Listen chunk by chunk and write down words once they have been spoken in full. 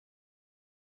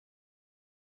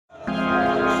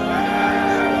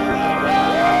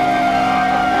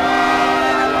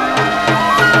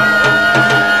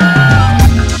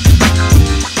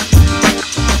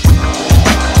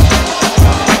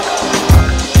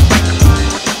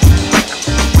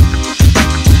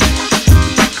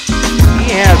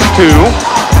2.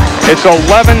 It's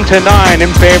 11-9 in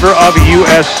favor of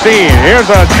USC. Here's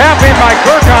a tap in by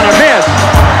Kirk on a miss.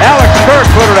 Alex Kirk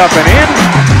put it up and in.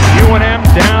 UNM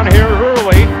down here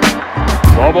early.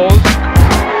 Lobos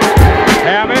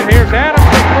have it. Here's Adams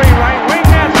for 3, right wing.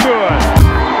 That's good.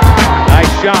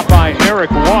 Nice shot by Eric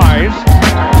Wise.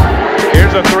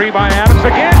 Here's a 3 by Adams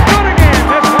again. Good again.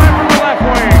 This time from the left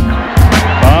wing.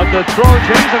 The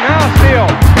Trojans, and now steal.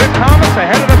 Here's Thomas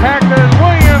ahead of the pack. There's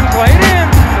Williams laid in.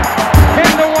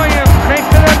 Kendall Williams makes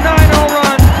it a 9-0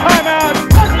 run. Timeout.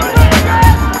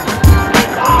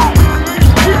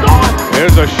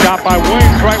 Here's a shot by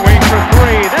Williams, right wing for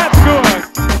 3. That's good.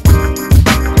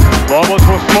 Lobos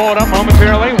will slow it up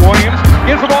momentarily. Williams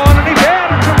gives the ball underneath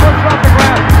Adams and puts off the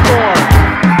glass to score.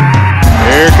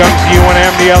 Here comes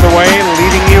UNM the other way,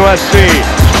 leading USC.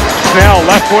 Snell,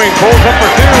 left wing, pulls up for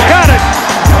 2. Got it.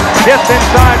 Hits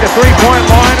inside the 3-point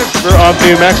line of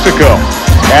New Mexico.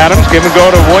 Adams give and go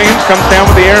to Williams, comes down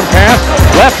with the air and pass.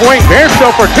 Left wing,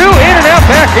 Bairstow for 2, in and out,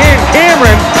 back in.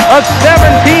 Cameron, a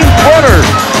 17-footer.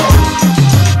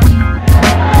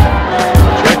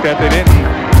 Check that they didn't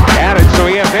add it, so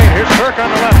he has 8. Here's Kirk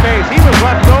on the left base. He was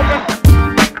left open.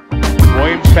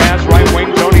 Williams pass, right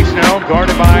wing, Tony Snell,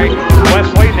 guarded by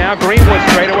Wesley. Now Greenwood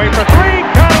straight away for 3.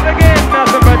 Got it again,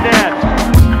 nothing but net.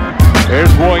 There's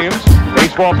Williams.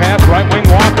 Baseball pass, right wing,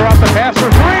 Walker off the pass for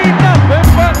 3, nothing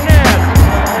but net.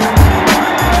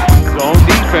 Zone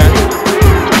defense.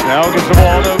 Now gives the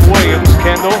ball to Williams.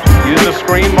 Kendall uses a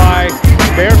screen by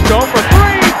Bairstow for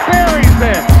 3, buries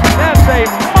it. That's a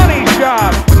money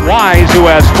shot. Wise, who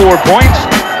has 4 points,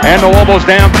 and the Lobos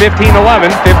down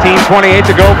 15-11, 15:28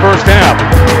 to go first half.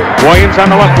 Williams on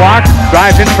the left block,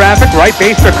 drives in traffic, right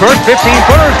base to Kirk,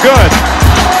 15-footer is good.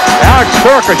 Alex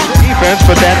Kirk, a defense,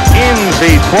 but that ends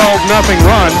a 12-0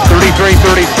 run,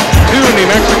 33-32 New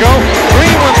Mexico.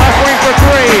 Greenwood